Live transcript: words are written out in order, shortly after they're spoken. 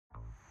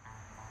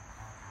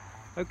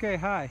Okay,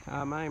 hi,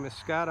 my name is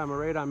Scott. I'm a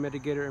radon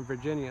mitigator in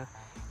Virginia,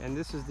 and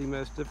this is the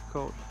most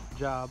difficult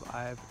job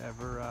I've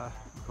ever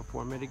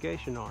performed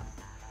mitigation on.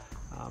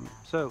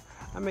 So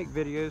I make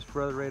videos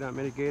for other radon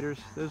mitigators,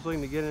 those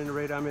looking to get into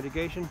radon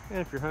mitigation, and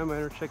if you're a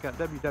homeowner, check out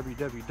www.nrsb.org,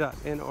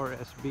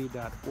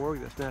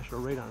 that's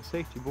National Radon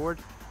Safety Board.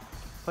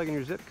 Plug in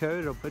your zip code,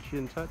 it'll put you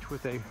in touch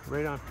with a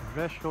radon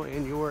professional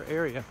in your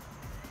area.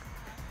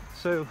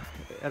 So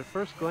at a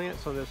first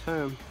glance on this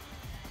home,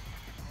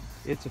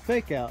 it's a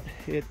fake out.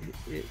 It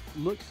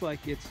looks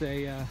like it's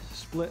a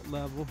split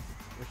level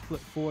or split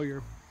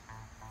foyer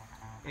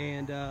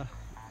and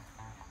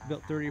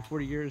built 30 or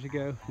 40 years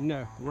ago.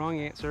 No, wrong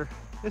answer.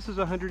 This is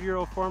a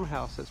 100-year-old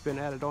farmhouse that's been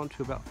added on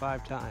to about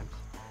 5 times.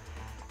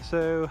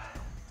 So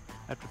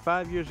after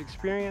 5 years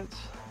experience,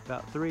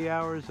 about 3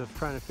 hours of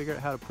trying to figure out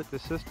how to put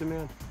this system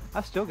in,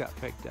 I still got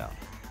faked out.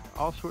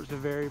 All sorts of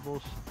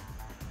variables.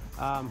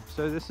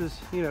 So this is,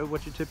 you know,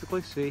 what you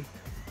typically see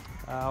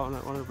on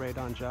a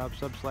radon job,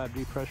 subslab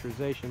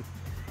depressurization.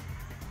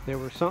 There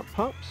were sump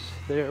pumps,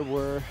 there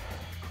were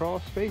crawl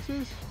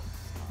spaces,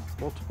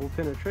 multiple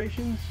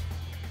penetrations,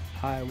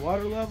 high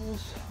water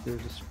levels.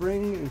 There's a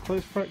spring in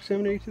close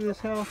proximity to this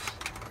house.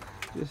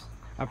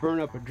 I burned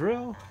up a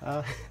drill.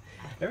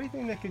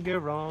 Everything that could go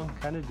wrong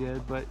kind of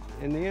did, but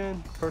in the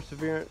end,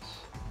 perseverance,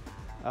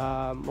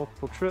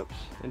 multiple trips,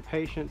 and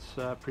patience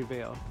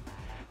prevailed.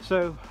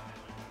 So,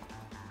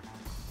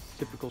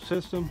 typical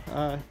system.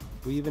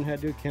 We even had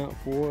to account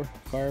for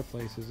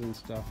fireplaces and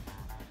stuff.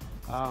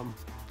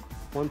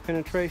 One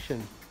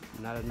penetration,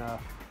 not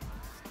enough.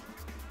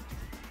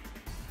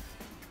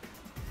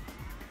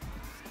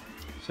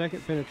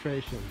 Second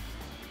penetration,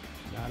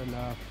 not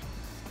enough.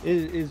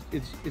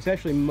 It's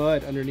actually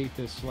mud underneath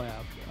this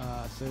slab,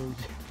 so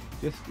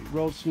just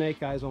rolled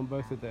snake eyes on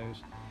both of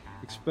those.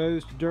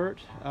 Exposed dirt,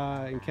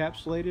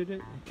 encapsulated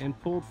it and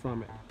pulled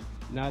from it,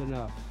 not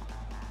enough.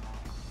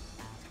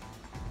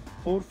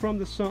 Pulled from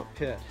the sump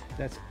pit.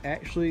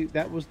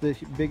 That was the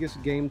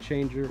biggest game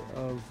changer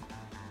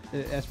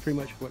that's pretty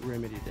much what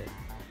remedied it.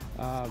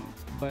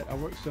 But I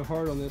worked so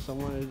hard on this, I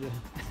wanted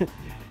to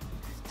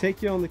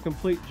take you on the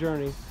complete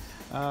journey.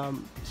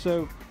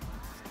 So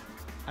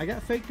I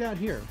got faked out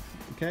here,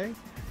 okay?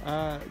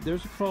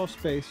 There's a crawl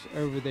space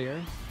over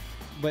there,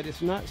 but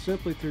it's not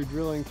simply through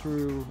drilling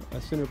through a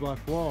cinder block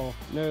wall.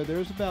 No,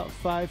 there's about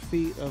 5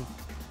 feet of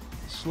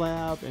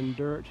slab and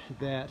dirt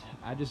that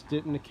I just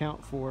didn't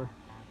account for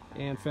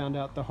and found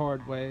out the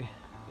hard way,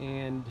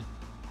 and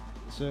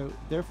so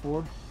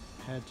therefore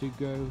had to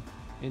go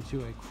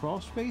into a crawl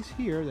space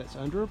here that's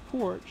under a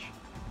porch,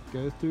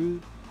 go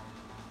through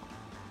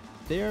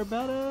there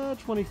about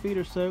 20 feet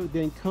or so,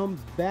 then come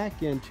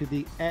back into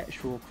the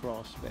actual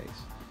crawl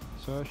space.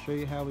 So I'll show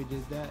you how we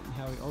did that and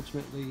how we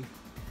ultimately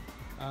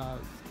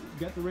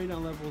got the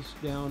radon levels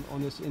down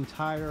on this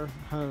entire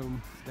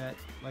home that,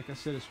 like I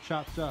said, is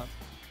chopped up.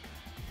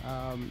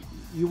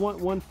 You want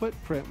one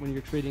footprint when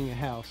you're treating a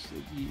house.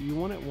 You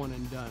want it one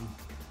and done.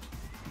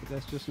 But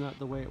that's just not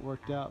the way it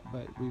worked out,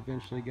 but we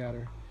eventually got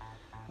her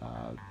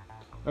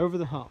over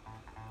the hump.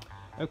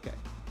 Okay,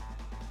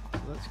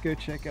 so let's go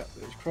check out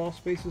those crawl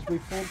spaces we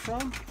pulled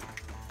from.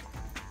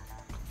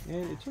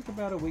 And it took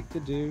about a week to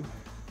do.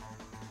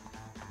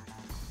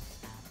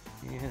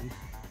 And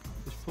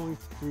just pulling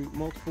through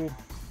multiple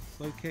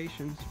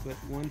locations, but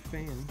one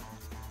fan.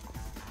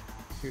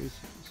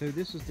 So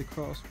this is the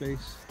crawl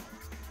space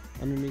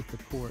underneath the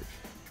porch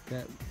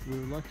that we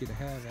were lucky to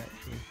have,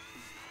 actually.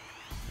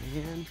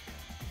 And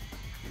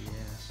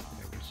yes,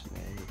 there were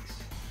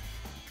snakes.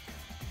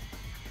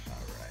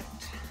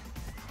 Alright.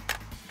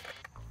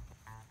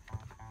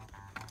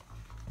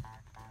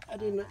 I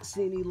did not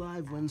see any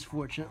live ones,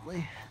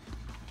 fortunately,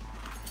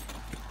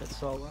 but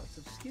saw lots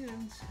of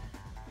skins.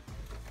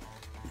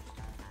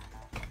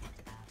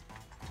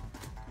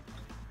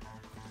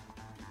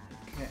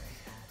 Okay,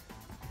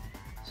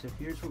 so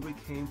here's where we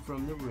came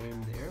from, the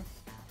room there.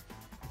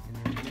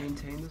 And then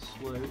maintain the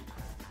slope.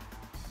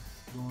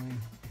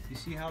 You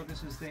see how this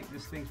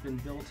thing's been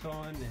built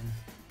on and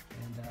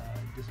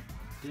just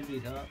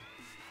divvied up.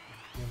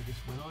 And we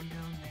just went on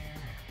down there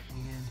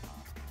and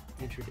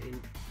entered a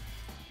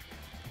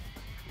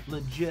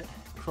legit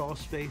crawl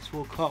space,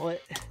 we'll call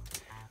it,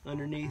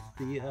 underneath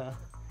the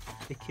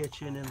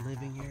kitchen and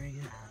living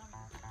area.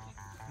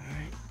 All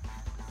right.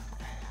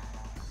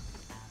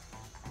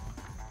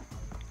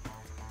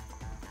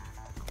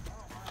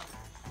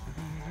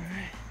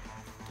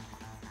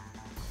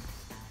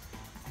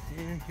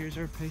 And here's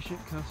our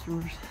patient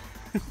customers.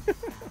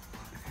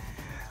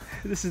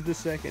 This is the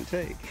second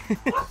take.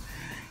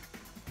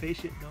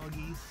 Patient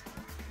doggies.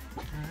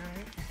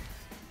 Alright.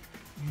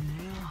 And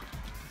now.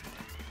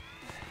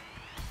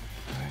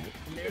 Alright,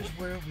 and there's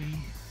where we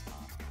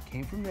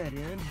came from that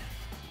end.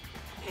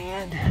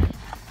 And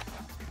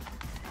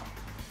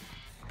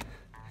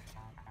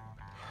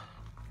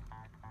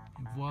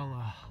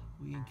voila,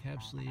 we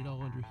encapsulated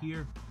all under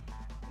here.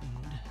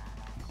 And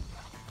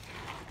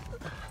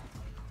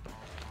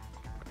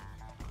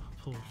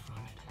pulled from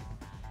it.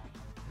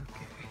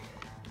 Okay.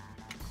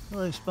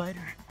 Hello,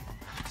 spider.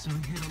 So we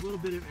had a little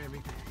bit of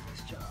everything.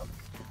 Nice job.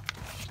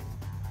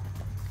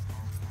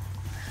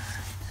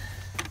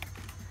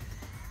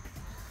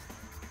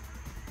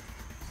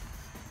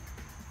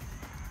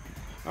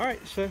 All right,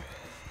 so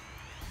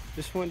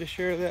just wanted to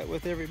share that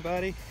with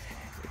everybody.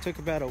 It took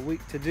about a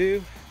week to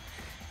do,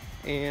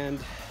 and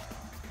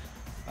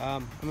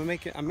I'm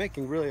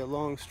making really a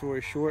long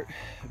story short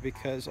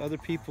because other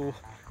people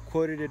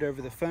quoted it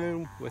over the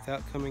phone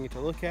without coming to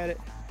look at it.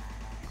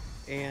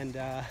 And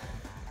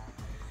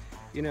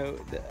you know,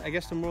 I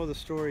guess the moral of the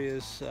story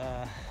is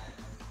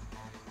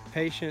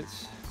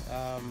patience,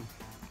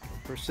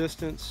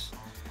 persistence,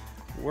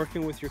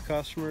 working with your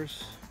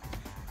customers,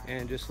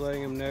 and just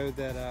letting them know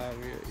that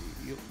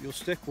you'll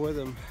stick with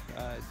them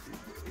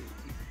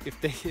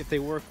if they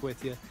work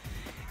with you.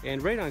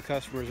 And Radon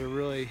customers are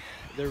really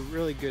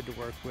good to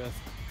work with.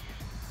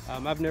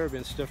 I've never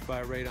been stiffed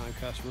by a Radon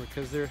customer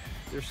because they're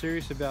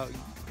serious about,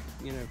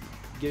 you know,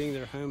 getting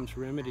their homes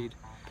remedied.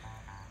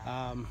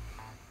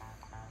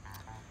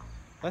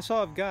 That's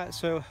all I've got.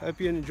 So I hope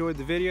you enjoyed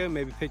the video,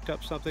 maybe picked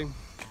up something.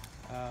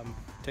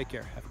 Take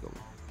care. Have a good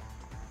one.